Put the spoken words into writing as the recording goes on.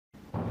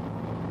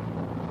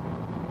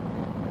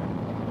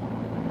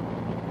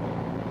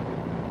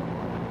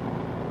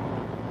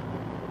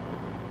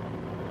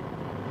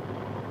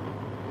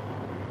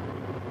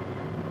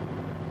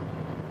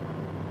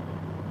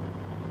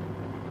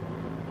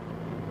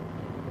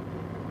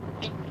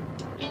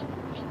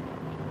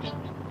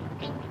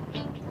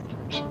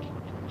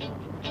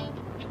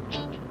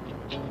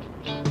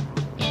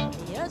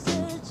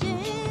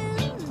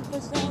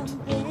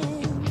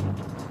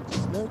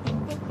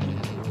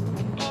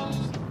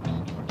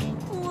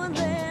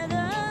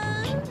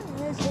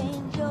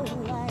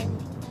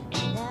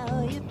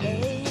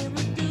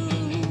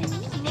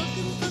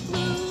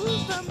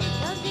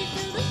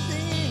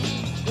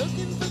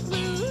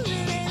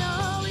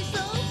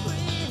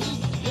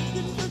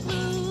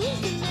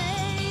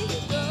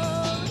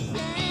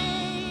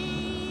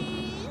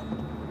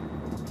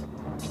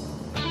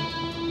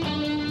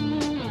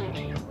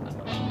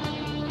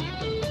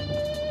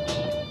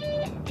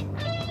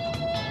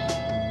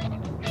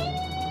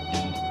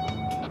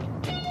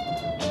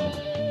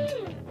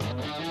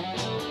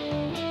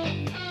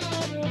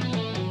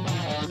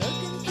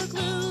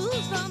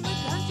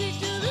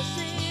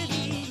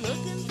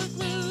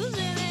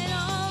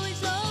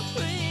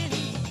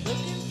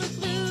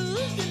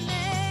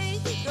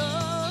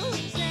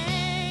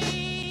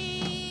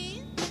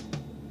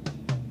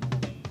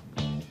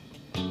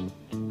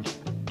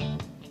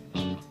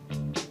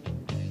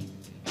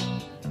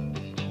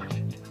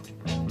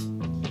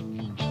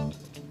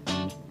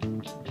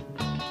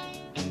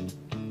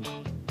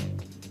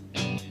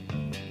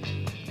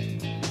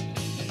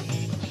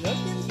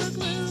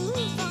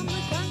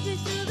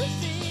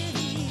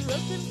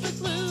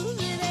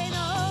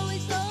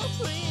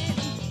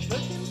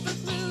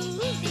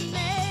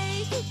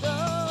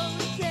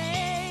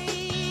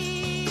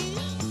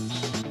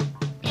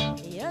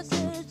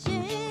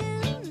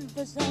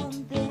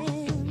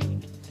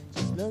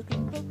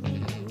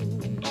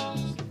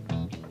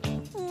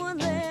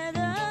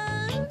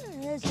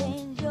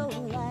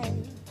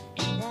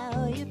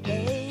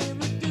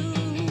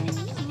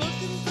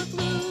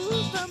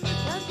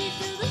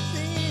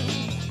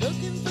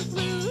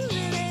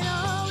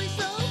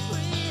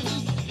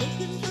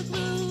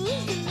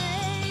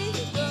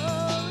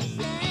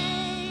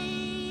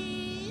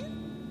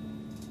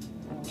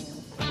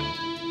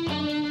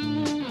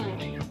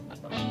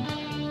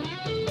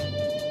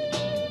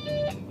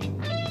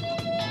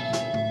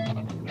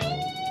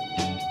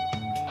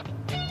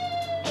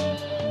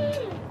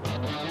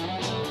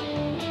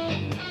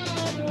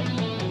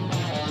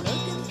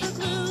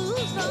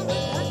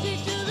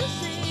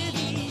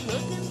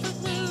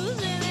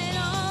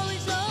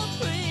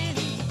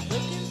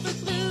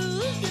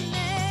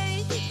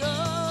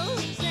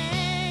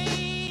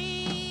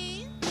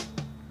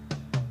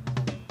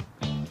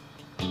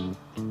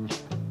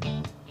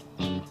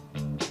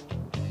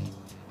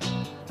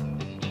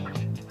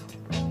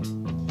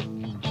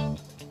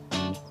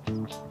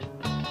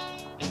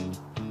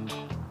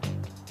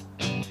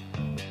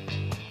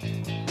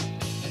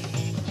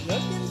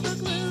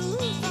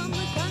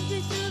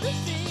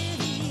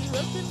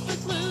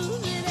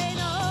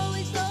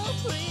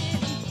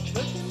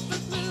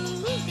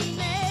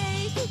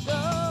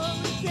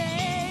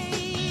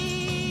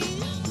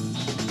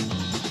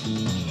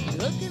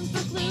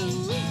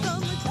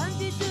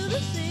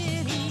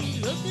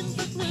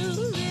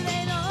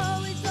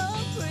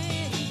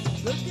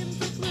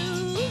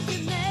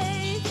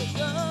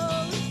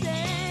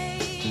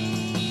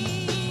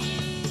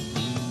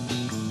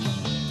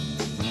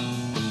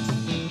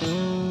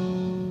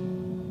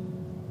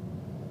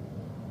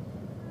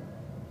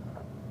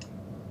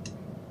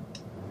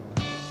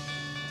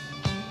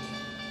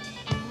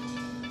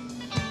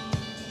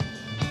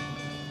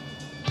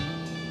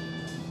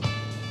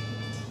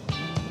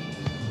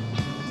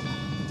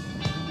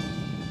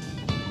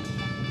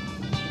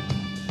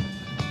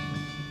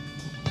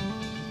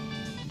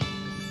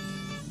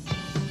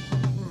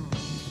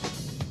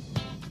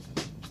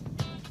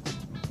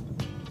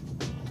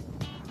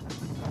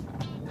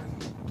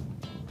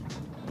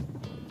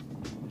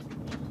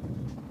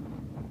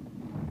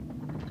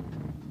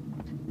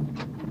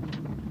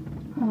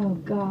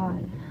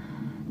God.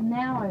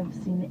 Now I've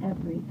seen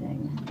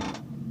everything.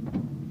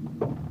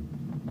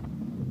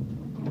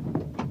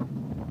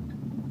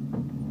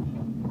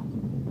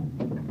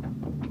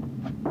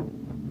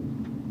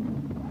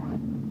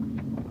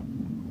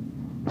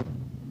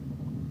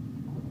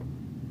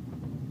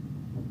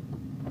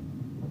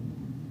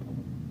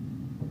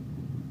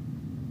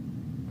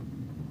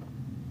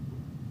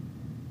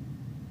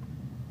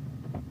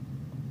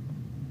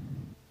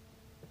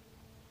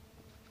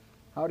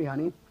 Howdy,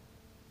 honey.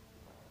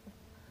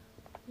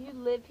 You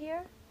live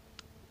here?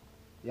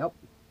 Yep,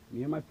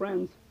 me and my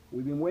friends.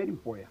 We've been waiting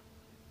for you.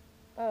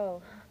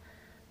 Oh,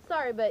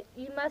 sorry, but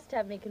you must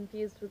have me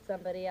confused with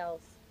somebody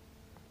else.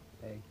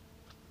 Hey,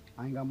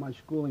 I ain't got much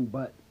schooling,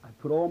 but I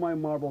put all my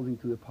marbles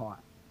into the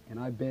pot, and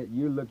I bet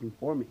you're looking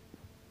for me.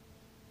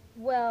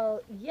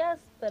 Well, yes,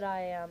 but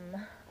I am...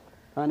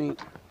 Honey,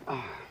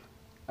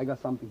 I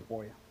got something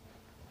for you.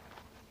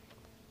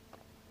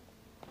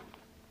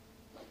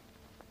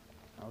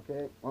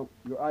 Okay, well,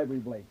 you're Ivory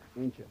Blake,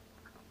 ain't you?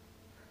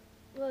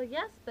 Well,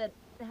 yes, but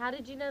how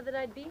did you know that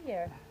I'd be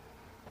here?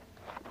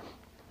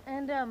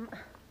 And,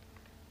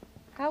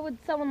 how would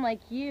someone like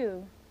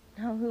you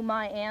know who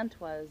my aunt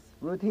was?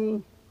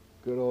 Ruthie?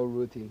 Good old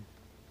Ruthie.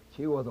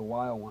 She was a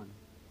wild one.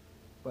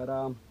 But,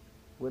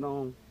 we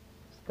don't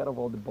cut off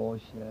all the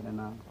bullshit, and,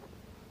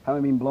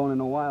 haven't been blown in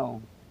a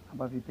while. How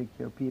about if you take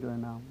care of Peter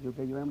and, you'll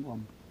get your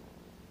emblem?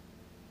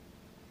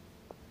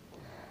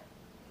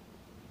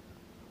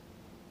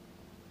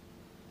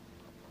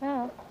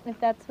 Well, if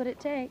that's what it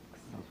takes.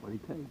 That's what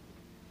it takes.